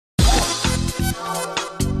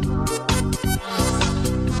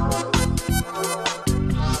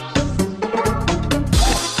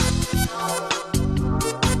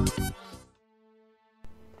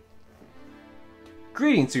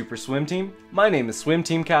Greetings, Super Swim Team. My name is Swim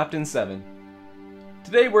Team Captain 7.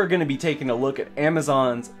 Today we're going to be taking a look at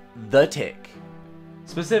Amazon's The Tick.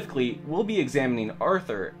 Specifically, we'll be examining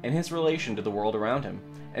Arthur and his relation to the world around him,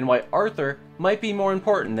 and why Arthur might be more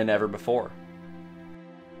important than ever before.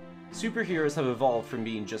 Superheroes have evolved from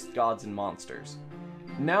being just gods and monsters.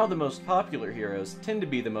 Now the most popular heroes tend to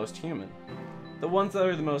be the most human, the ones that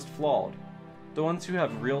are the most flawed, the ones who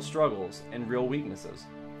have real struggles and real weaknesses.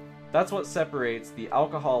 That's what separates the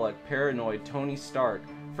alcoholic, paranoid Tony Stark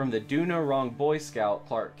from the do-no-wrong Boy Scout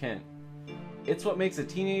Clark Kent. It's what makes a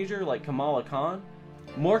teenager like Kamala Khan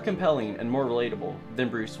more compelling and more relatable than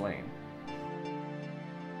Bruce Wayne.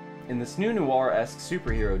 In this new noir-esque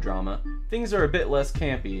superhero drama, things are a bit less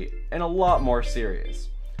campy and a lot more serious,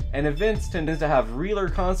 and events tend to have realer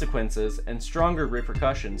consequences and stronger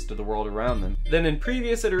repercussions to the world around them than in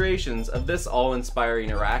previous iterations of this all-inspiring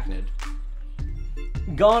arachnid.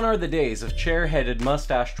 Gone are the days of chair-headed,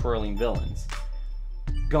 mustache-twirling villains.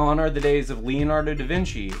 Gone are the days of Leonardo da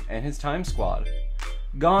Vinci and his Time Squad.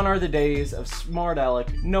 Gone are the days of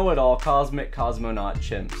smart-aleck, know-it-all cosmic cosmonaut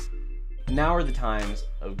chimps. Now are the times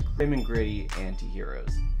of grim and gritty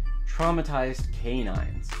anti-heroes. Traumatized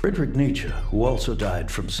canines. Friedrich Nietzsche, who also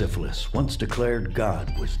died from syphilis, once declared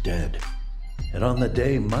God was dead. And on the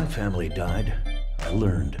day my family died, I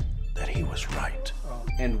learned that he was right.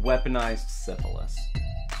 And weaponized syphilis.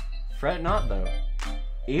 Fret not, though.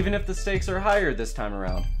 Even if the stakes are higher this time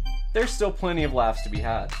around, there's still plenty of laughs to be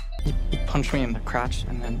had. He punched me in the crotch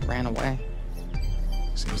and then ran away.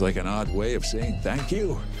 Seems like an odd way of saying thank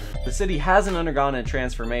you. The city hasn't undergone a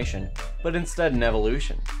transformation, but instead an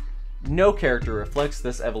evolution. No character reflects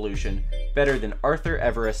this evolution better than Arthur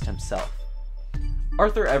Everest himself.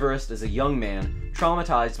 Arthur Everest is a young man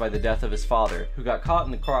traumatized by the death of his father, who got caught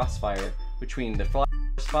in the crossfire between the Flash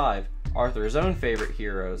 5, Arthur's own favorite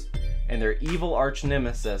heroes, and their evil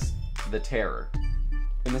arch-nemesis, the Terror.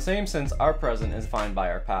 In the same sense our present is defined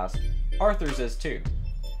by our past, Arthur's is too.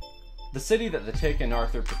 The city that the Tick and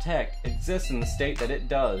Arthur protect exists in the state that it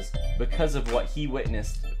does because of what he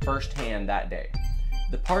witnessed firsthand that day.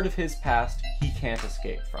 The part of his past he can't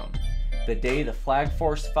escape from. The day the Flag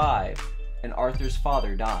Force 5 and Arthur's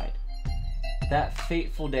father died. That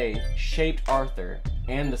fateful day shaped Arthur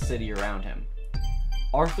and the city around him.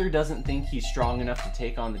 Arthur doesn't think he's strong enough to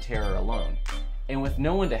take on the Terror alone, and with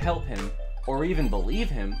no one to help him, or even believe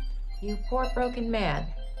him, you poor broken man.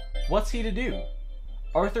 What's he to do?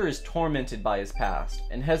 Arthur is tormented by his past,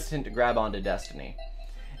 and hesitant to grab onto destiny.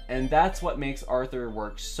 And that's what makes Arthur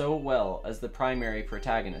work so well as the primary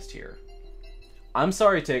protagonist here. I'm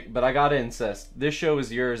sorry, Tick, but I gotta insist, this show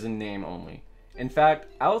is yours in name only. In fact,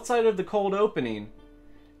 outside of the cold opening,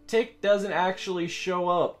 Tick doesn't actually show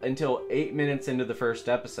up until 8 minutes into the first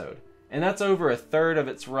episode, and that's over a third of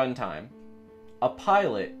its runtime. A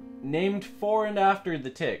pilot named for and after the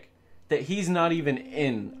Tick that he's not even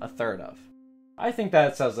in a third of. I think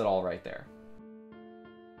that says it all right there.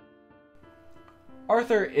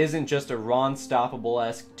 Arthur isn't just a Ron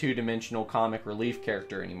Stoppable-esque two-dimensional comic relief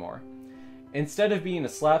character anymore. Instead of being a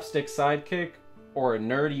slapstick sidekick or a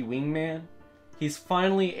nerdy wingman, he's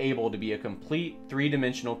finally able to be a complete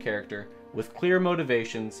three-dimensional character with clear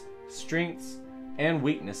motivations, strengths, and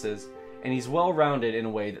weaknesses, and he's well-rounded in a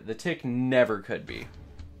way that the Tick never could be.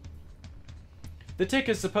 The Tick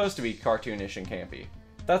is supposed to be cartoonish and campy.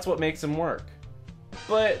 That's what makes him work.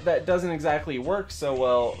 But that doesn't exactly work so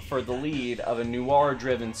well for the lead of a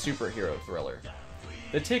noir-driven superhero thriller.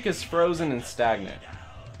 The Tick is frozen and stagnant.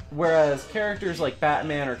 Whereas characters like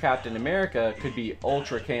Batman or Captain America could be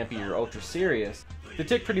ultra campy or ultra serious, the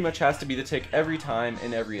Tick pretty much has to be the Tick every time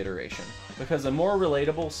in every iteration, because a more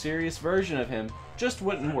relatable, serious version of him just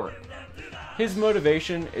wouldn't work. His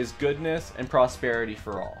motivation is goodness and prosperity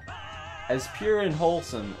for all. As pure and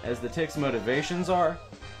wholesome as the Tick's motivations are,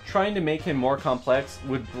 trying to make him more complex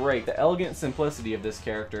would break the elegant simplicity of this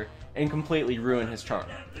character and completely ruin his charm.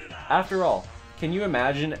 After all, can you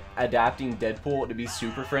imagine adapting Deadpool to be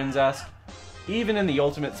Super Friends-esque? Even in the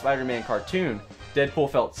Ultimate Spider-Man cartoon, Deadpool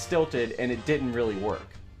felt stilted and it didn't really work.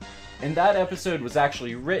 And that episode was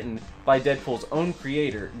actually written by Deadpool's own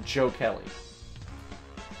creator, Joe Kelly.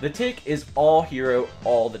 The Tick is all hero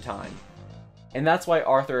all the time. And that's why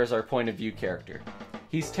Arthur is our point of view character.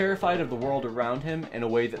 He's terrified of the world around him in a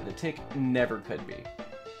way that the Tick never could be.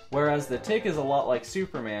 Whereas the Tick is a lot like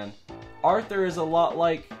Superman, Arthur is a lot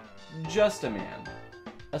like just a man,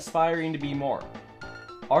 aspiring to be more.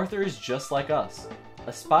 Arthur is just like us.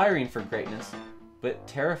 aspiring for greatness, but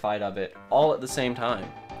terrified of it all at the same time.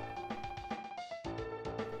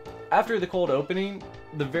 After the cold opening,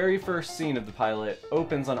 the very first scene of the pilot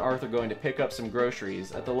opens on Arthur going to pick up some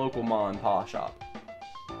groceries at the local ma and pa shop.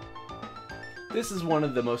 This is one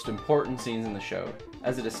of the most important scenes in the show,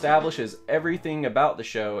 as it establishes everything about the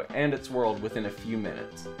show and its world within a few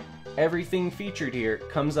minutes. Everything featured here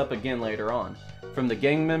comes up again later on, from the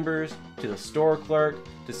gang members, to the store clerk,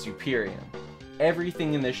 to Superior.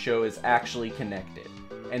 Everything in this show is actually connected,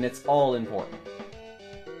 and it's all important.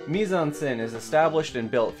 Mise-en-scène is established and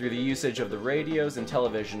built through the usage of the radios and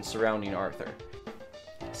television surrounding Arthur.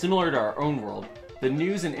 Similar to our own world, the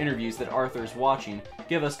news and interviews that Arthur is watching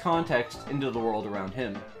give us context into the world around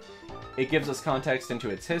him. It gives us context into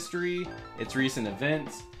its history, its recent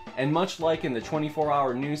events, and much like in the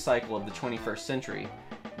 24-hour news cycle of the 21st century,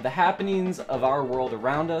 the happenings of our world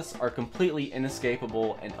around us are completely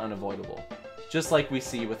inescapable and unavoidable, just like we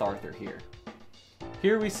see with Arthur here.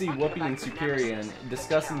 Here we see Whoopi and Superior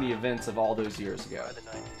discussing the events of all those years ago. By the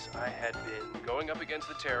 90s, I had been going up against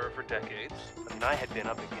the Terror for decades. I mean, I had been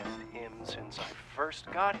up against him since I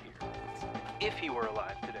first got here. If he were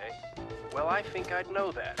alive today, well, I think I'd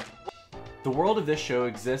know that. The world of this show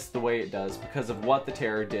exists the way it does because of what the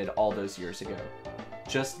Terror did all those years ago.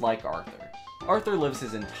 Just like Arthur. Arthur lives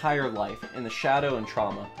his entire life in the shadow and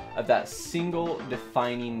trauma of that single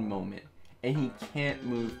defining moment, and he can't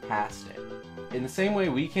move past it. In the same way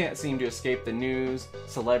we can't seem to escape the news,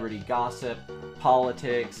 celebrity gossip,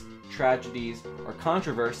 politics, tragedies, or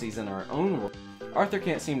controversies in our own world, Arthur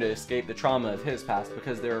can't seem to escape the trauma of his past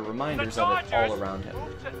because there are reminders of it all around him.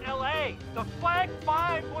 Moved to L.A. The Flag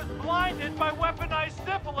 5 was blinded by weaponized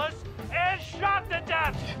syphilis and shot to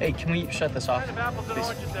death. Hey, can we shut this off? Kind of apples and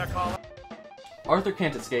oranges there, Colin. Arthur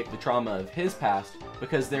can't escape the trauma of his past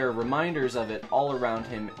because there are reminders of it all around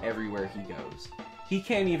him everywhere he goes. He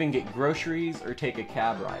can't even get groceries or take a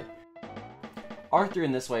cab ride. Arthur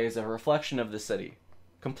in this way is a reflection of the city,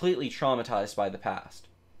 completely traumatized by the past.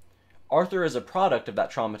 Arthur is a product of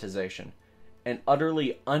that traumatization, and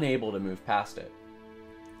utterly unable to move past it.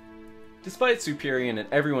 Despite Superior and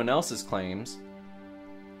everyone else's claims,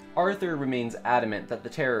 Arthur remains adamant that the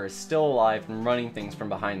Terror is still alive and running things from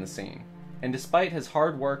behind the scene. And despite his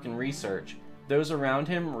hard work and research, those around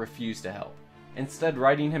him refuse to help, instead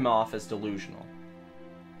writing him off as delusional.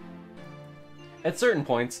 At certain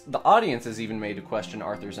points, the audience is even made to question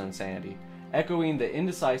Arthur's insanity, echoing the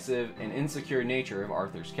indecisive and insecure nature of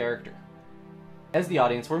Arthur's character. As the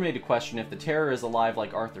audience, we're made to question if the Terror is alive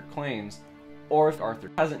like Arthur claims, or if Arthur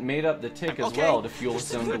hasn't made up the tick as well to fuel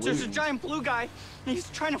his own delusion. There's a giant blue guy, and he's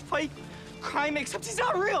trying to fight crime, except he's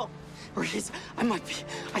not real. Or he's, I might be,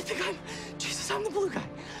 Jesus, I'm the blue guy.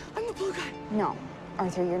 I'm the blue guy. No,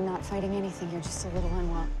 Arthur, you're not fighting anything. You're just a little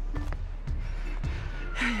unwell.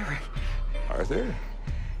 Yeah, you're right. Arthur?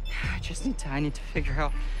 I need to figure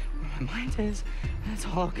out where my mind is. That's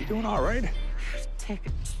all okay. You doing all right? Take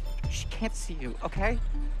it. She can't see you, okay?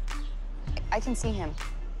 I can see him.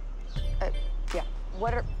 Yeah.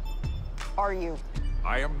 What are you?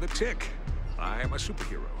 I am the Tick. I am a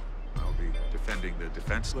superhero. I'll be defending the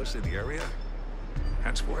defenseless in the area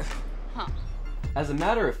henceforth. Huh. As a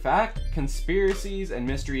matter of fact, conspiracies and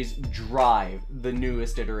mysteries drive the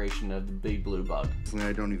newest iteration of the Big Blue Bug.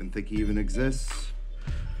 I don't even think he even exists.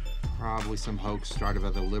 Probably some hoax started by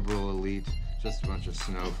the liberal elite. Just a bunch of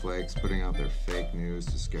snowflakes putting out their fake news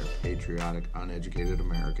to scare patriotic, uneducated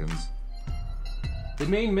Americans. The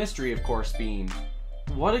main mystery, of course, being,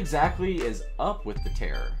 what exactly is up with the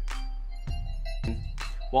Terror?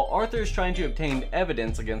 While Arthur is trying to obtain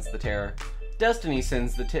evidence against the Terror, Destiny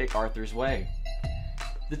sends the Tick Arthur's way.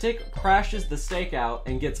 The Tick crashes the stakeout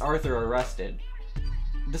and gets Arthur arrested.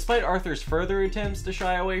 Despite Arthur's further attempts to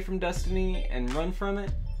shy away from Destiny and run from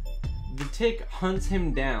it, the Tick hunts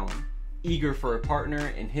him down, eager for a partner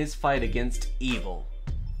in his fight against evil.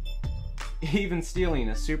 Even stealing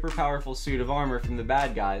a super powerful suit of armor from the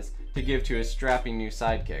bad guys to give to his strapping new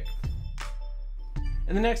sidekick.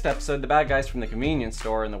 In the next episode, the bad guys from the convenience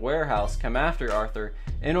store and the warehouse come after Arthur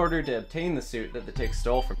in order to obtain the suit that the Tick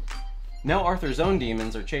stole from him. Now Arthur's own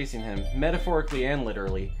demons are chasing him, metaphorically and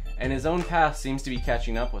literally, and his own past seems to be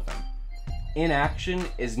catching up with him. Inaction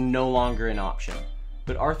is no longer an option,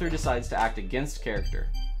 but Arthur decides to act against character,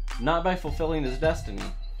 not by fulfilling his destiny,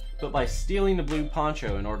 but by stealing the blue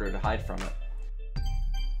poncho in order to hide from it.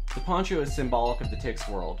 The poncho is symbolic of the Tick's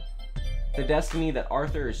world, the destiny that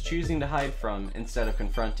Arthur is choosing to hide from instead of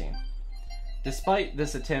confronting. Despite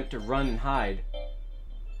this attempt to run and hide,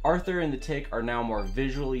 Arthur and the Tick are now more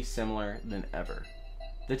visually similar than ever.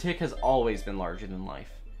 The Tick has always been larger than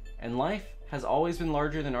life, and life has always been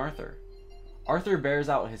larger than Arthur. Arthur bears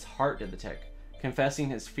out his heart to the Tick, confessing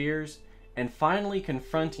his fears and finally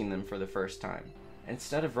confronting them for the first time,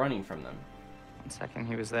 instead of running from them. 1 second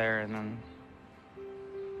he was there, and then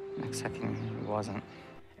next second he wasn't.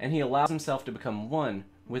 And he allows himself to become one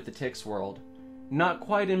with the Tick's world, not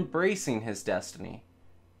quite embracing his destiny,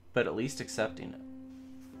 but at least accepting it.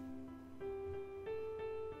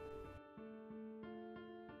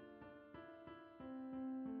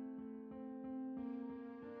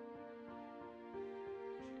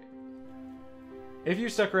 If you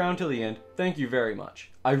stuck around till the end, thank you very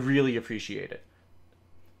much. I really appreciate it.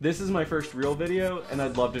 This is my first real video, and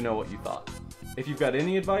I'd love to know what you thought. If you've got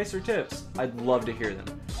any advice or tips, I'd love to hear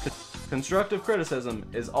them. Constructive criticism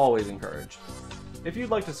is always encouraged. If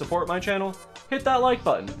you'd like to support my channel, hit that like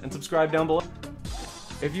button and subscribe down below.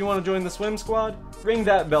 If you want to join the swim squad, ring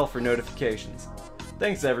that bell for notifications.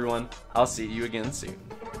 Thanks everyone, I'll see you again soon.